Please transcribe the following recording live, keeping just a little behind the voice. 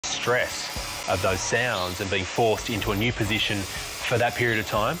stress of those sounds and being forced into a new position for that period of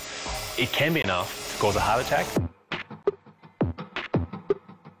time, it can be enough to cause a heart attack.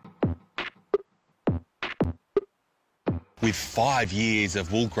 With 5 years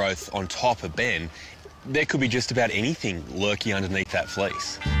of wool growth on top of Ben, there could be just about anything lurking underneath that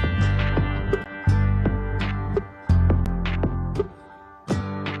fleece.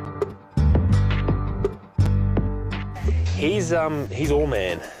 He's all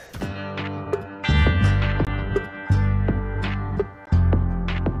man.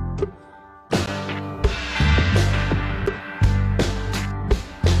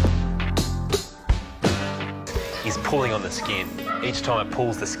 He's pulling on the skin. Each time it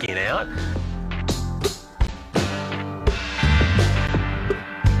pulls the skin out,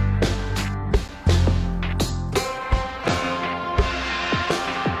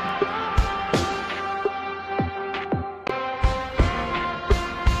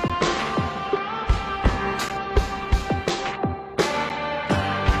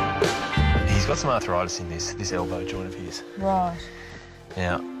 he's got some arthritis in this elbow joint of his. Right.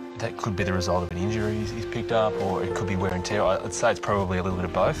 Now, that could be the result of an injury he's picked up, or it could be wear and tear. I'd say it's probably a little bit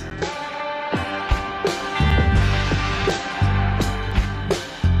of both.